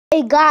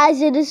Hey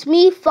guys, it is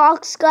me,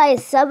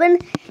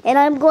 FoxGuy7, and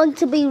I'm going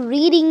to be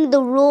reading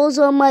the rules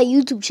on my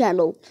YouTube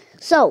channel.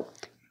 So,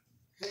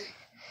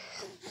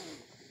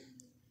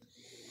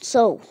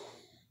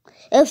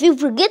 if you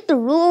forget the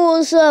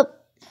rules, go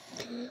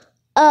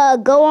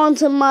on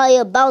to my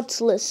Abouts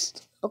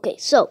list. Okay,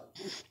 so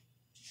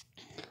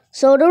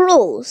the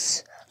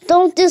rules.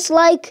 Don't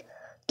dislike,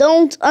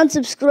 don't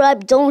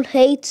unsubscribe, don't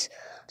hate,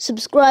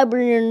 subscribe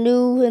when you're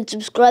new, and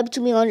subscribe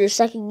to me on your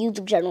second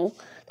YouTube channel.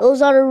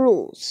 Those are the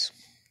rules.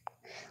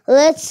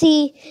 Let's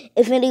see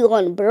if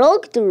anyone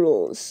broke the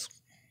rules.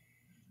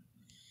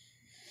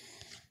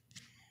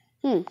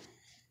 Wait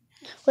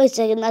a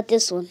second, not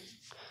this one.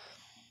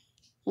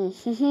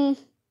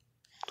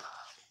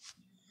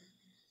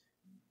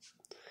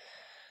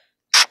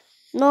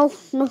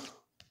 No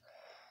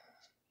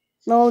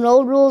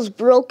rules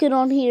broken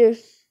on here.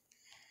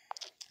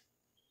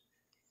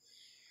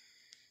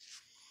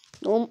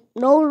 No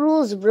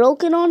rules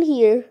broken on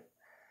here.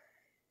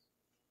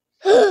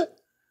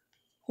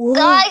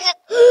 Guys,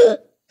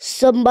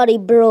 somebody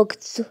broke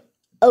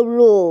a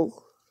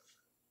rule.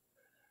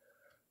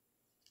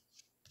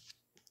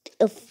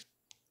 If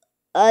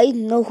I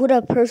know who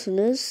that person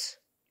is,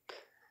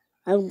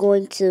 I'm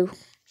going to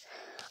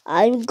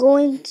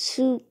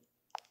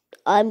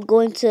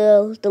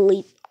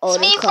delete all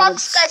the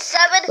comments.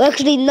 FoxGuy7.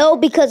 Actually, no,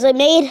 because I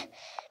made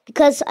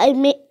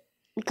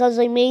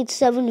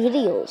 7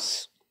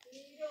 videos.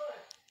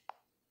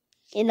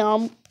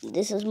 And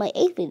this is my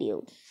 8th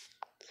video.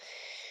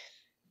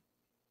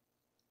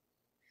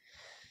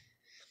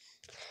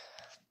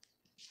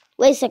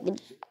 Wait a second.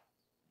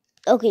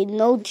 Okay,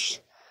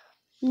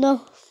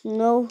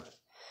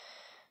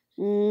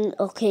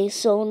 okay,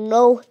 so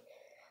no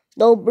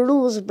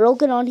rules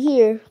broken on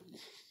here.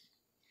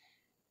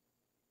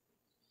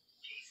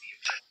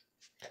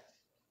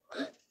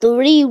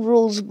 3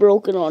 rules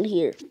broken on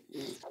here.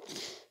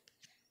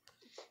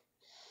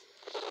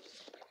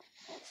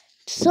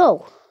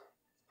 So,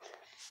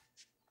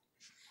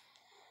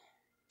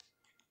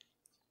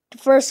 the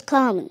first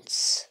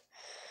comments.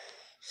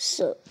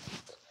 So,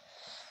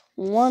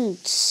 1,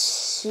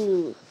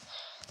 2,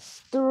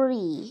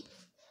 3.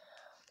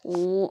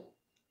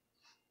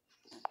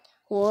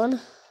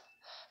 1,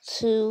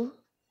 2.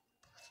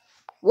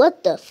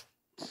 What the?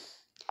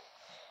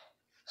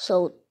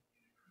 So,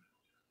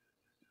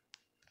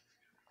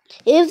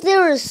 if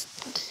there is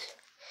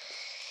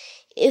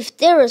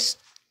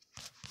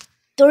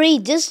 3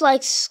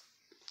 dislikes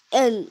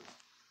and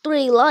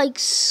 3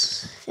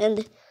 likes,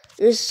 and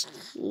there's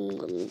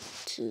 1,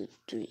 2,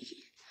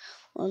 3,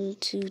 1,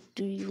 2,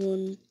 3,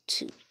 1,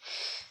 2.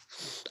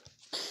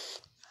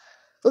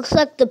 Looks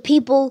like the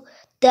people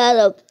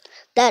that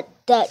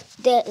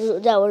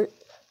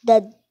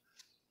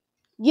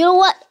you know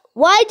what?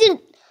 Why did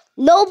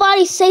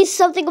nobody say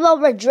something about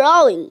my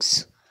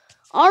drawings?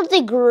 Aren't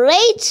they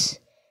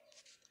great?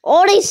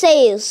 All they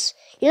say is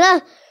you're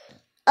not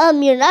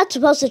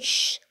supposed to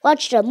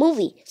watch that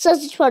movie.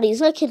 Sausage Party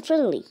is not kid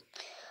friendly.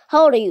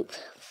 How old are you?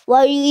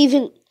 Why are you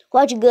even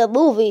watching that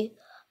movie?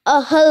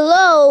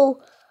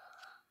 Hello.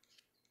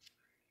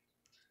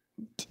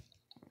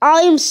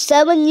 I am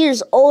 7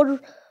 years old.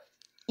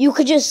 You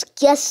could just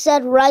guess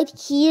that right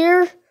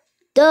here.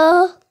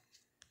 Duh.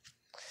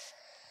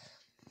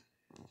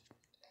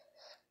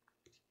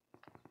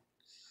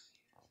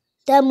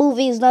 That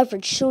movie is not for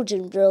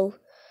children, bro.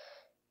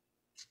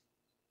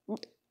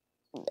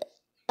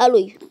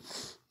 Anyway,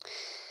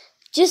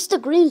 just the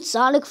green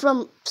Sonic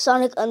from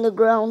Sonic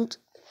Underground.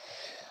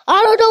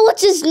 I don't know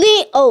what's his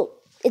name. Oh,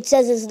 it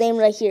says his name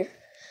right here.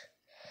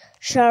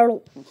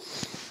 Charles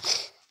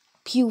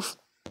Pugh.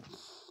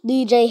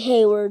 DJ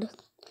Hayward.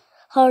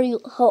 How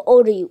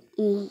old are you?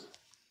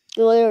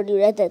 Where are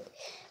you? Right there.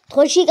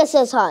 Toshika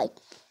says hi.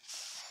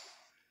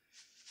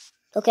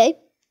 Okay.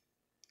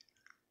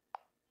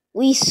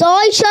 We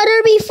saw each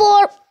other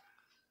before.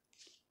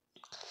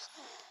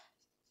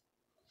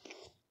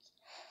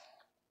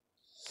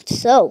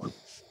 So,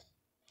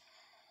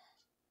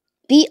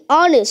 be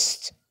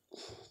honest.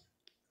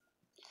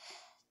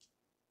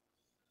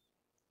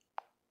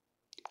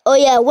 Oh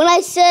yeah, when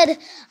I said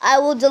I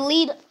will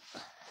delete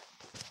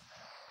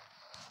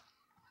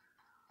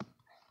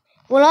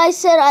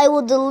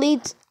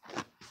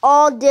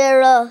all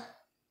their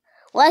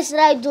when I said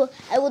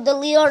I will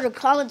delete all the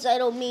comments, I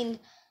don't mean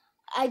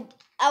I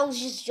was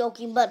just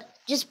joking, but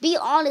just be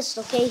honest,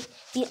 okay?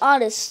 Be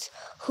honest.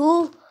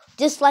 Who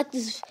disliked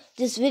this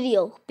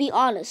video? Be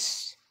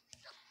honest.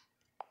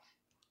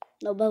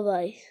 No,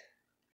 bye-bye.